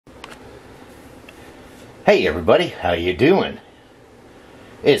Hey everybody, how you doing?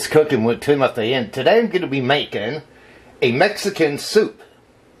 It's Cooking with Timothy, and today I'm going to be making a Mexican soup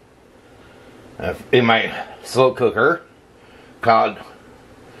in my slow cooker called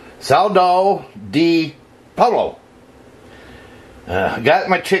Saldo de Polo. Got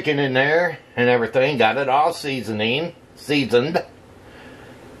my chicken in there and everything, got it all seasoned,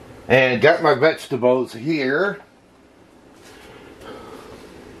 and got my vegetables here.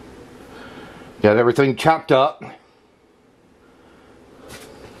 Got everything chopped up.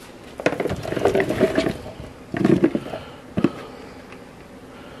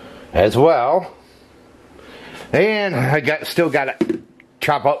 As well. And I still got to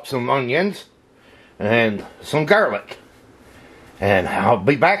chop up some onions and some garlic. And I'll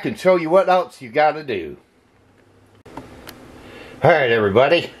be back and show you what else you got to do. Alright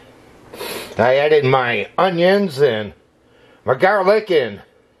everybody. I added my onions and my garlic and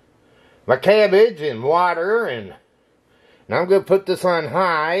my cabbage and water, and I'm going to put this on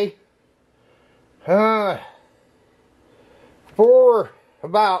high for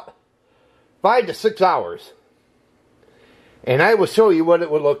about 5 to 6 hours, and I will show you what it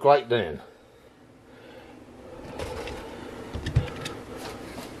would look like then.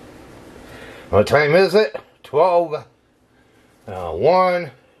 What time is it? 12.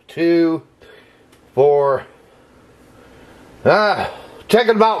 1, 2, 4.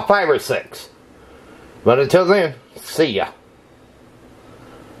 Checking about 5 or 6. But until then, see ya.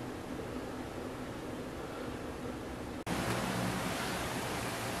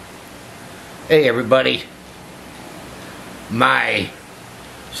 Hey everybody. My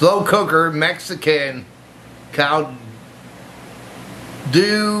slow cooker Mexican caldo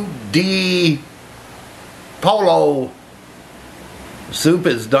de polo soup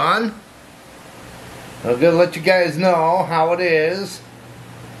is done. I'm gonna let you guys know how it is.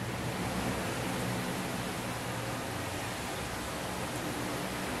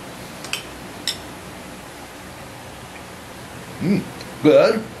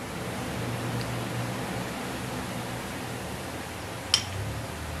 Good.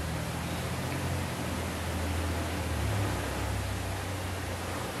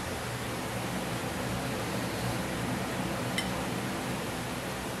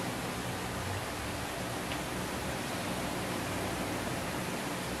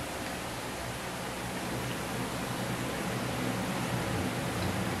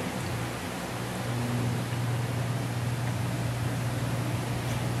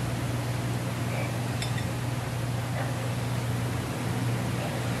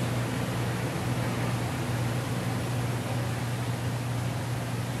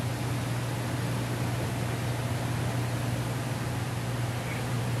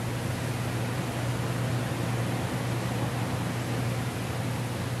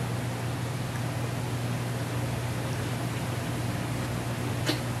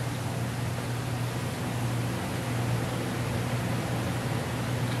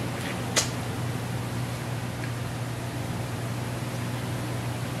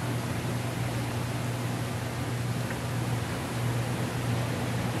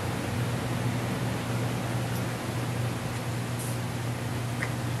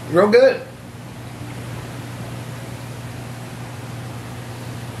 Real good.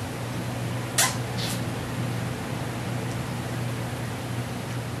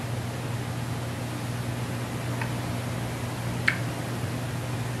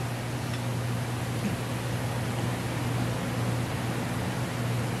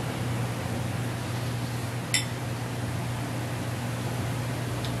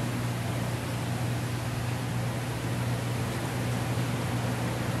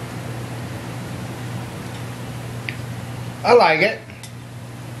 I like it.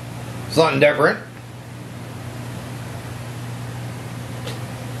 Something different.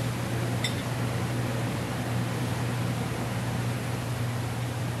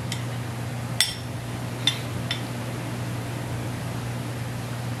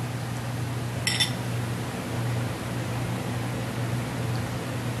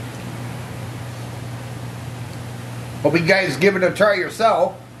 Hope you guys give it a try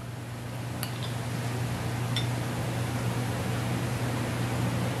yourself.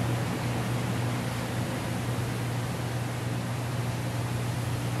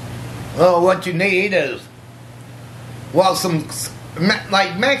 Well, what you need is, well, some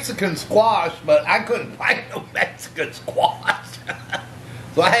like Mexican squash, but I couldn't find no Mexican squash.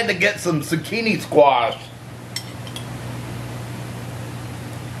 So I had to get some zucchini squash.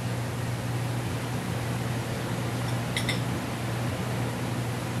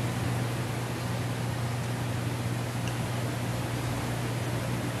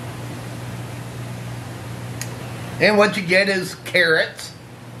 And what you get is carrots.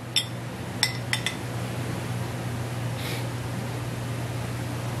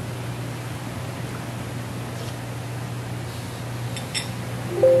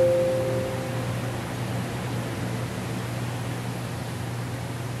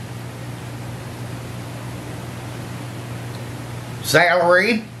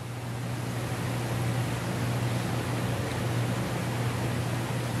 Celery.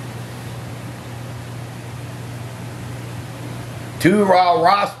 Two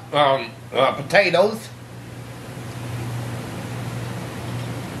raw potatoes.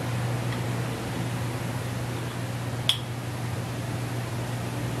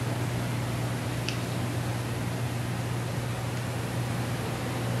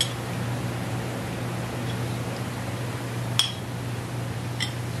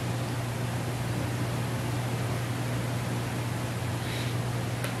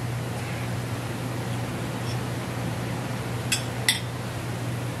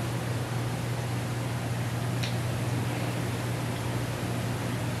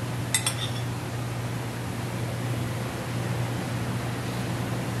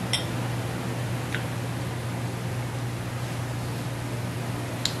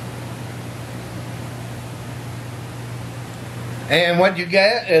 And what you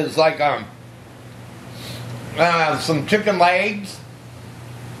get is like some chicken legs.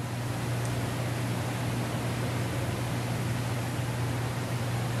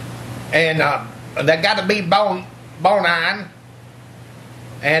 And they got to be bone on.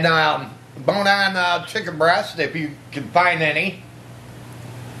 And bone on chicken breast if you can find any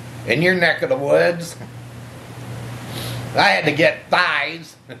in your neck of the woods. I had to get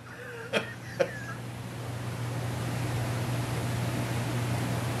thighs.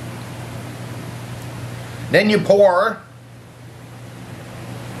 Then you pour,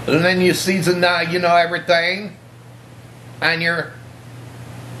 and then you season, everything on your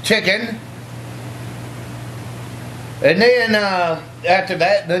chicken. And then after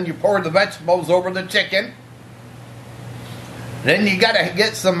that, then you pour the vegetables over the chicken. Then you gotta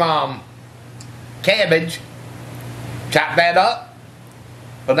get some cabbage, chop that up,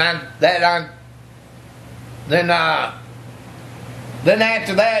 put that on. Then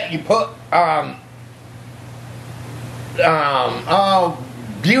after that, you put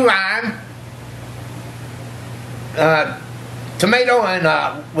bouillon, tomato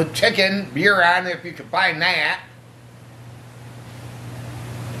and with chicken bouillon if you can find that.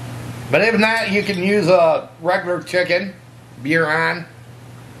 But if not, you can use a regular chicken bouillon,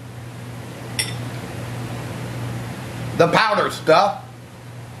 the powder stuff.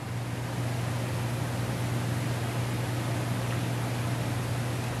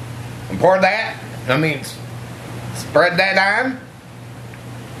 And pour that. Spread that on.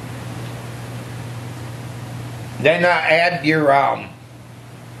 Then add your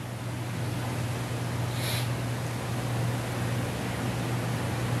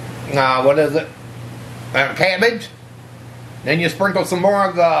what is it? Cabbage. Then you sprinkle some more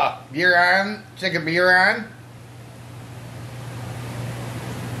of the bouillon, chicken bouillon.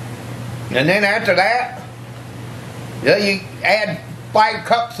 And then after that, you add 5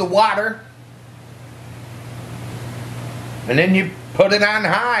 cups of water. And then you put it on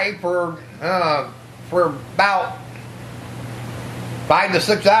high for about 5 to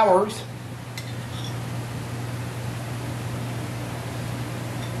 6 hours.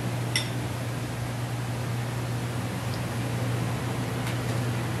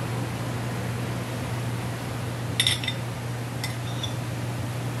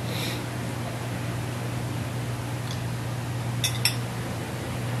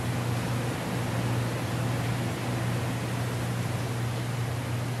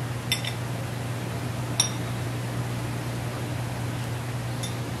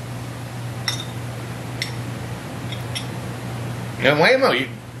 And wait a minute,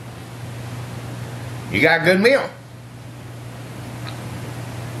 you got a good meal.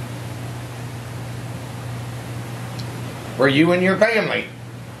 For you and your family.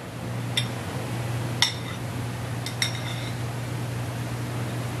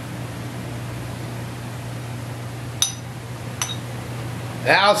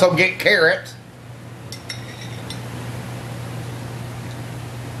 I also get carrots.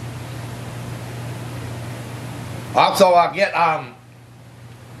 Also, I'll get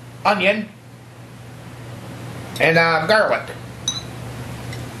onion and garlic.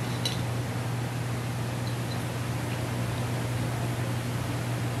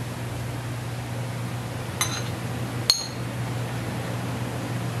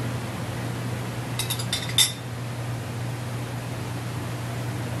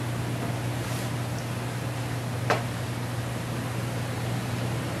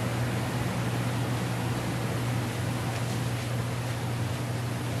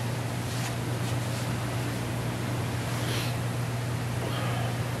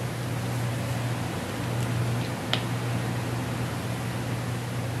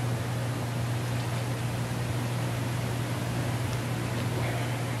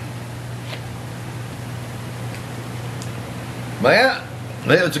 But yeah,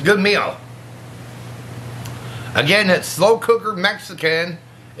 it was a good meal. Again, it's Slow Cooker Mexican.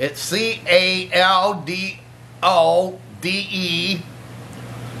 It's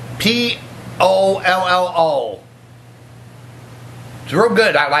CALDODEPOLLO. It's real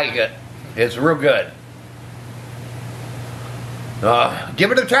good. I like it. It's real good.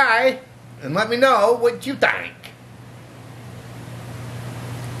 Give it a try and let me know what you think.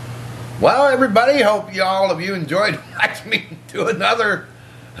 Well, everybody, hope all of you enjoyed watching me do another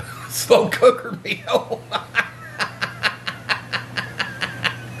slow cooker meal.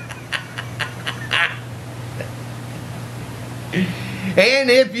 And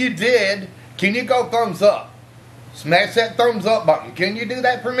if you did, can you go thumbs up? Smash that thumbs up button. Can you do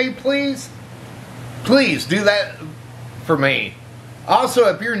that for me, please? Please do that for me. Also,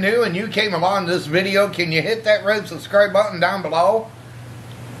 if you're new and you came along this video, can you hit that red subscribe button down below?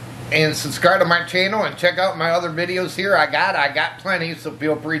 And subscribe to my channel and check out my other videos here. I got plenty, so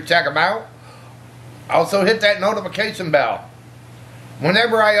feel free to check them out. Also, hit that notification bell.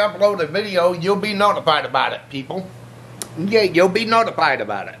 Whenever I upload a video, you'll be notified about it, people. Yeah, you'll be notified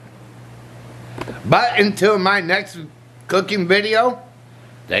about it. But until my next cooking video,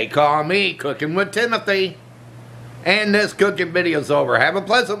 they call me Cooking with Timothy. And this cooking video's over. Have a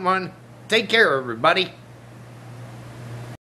pleasant one. Take care, everybody.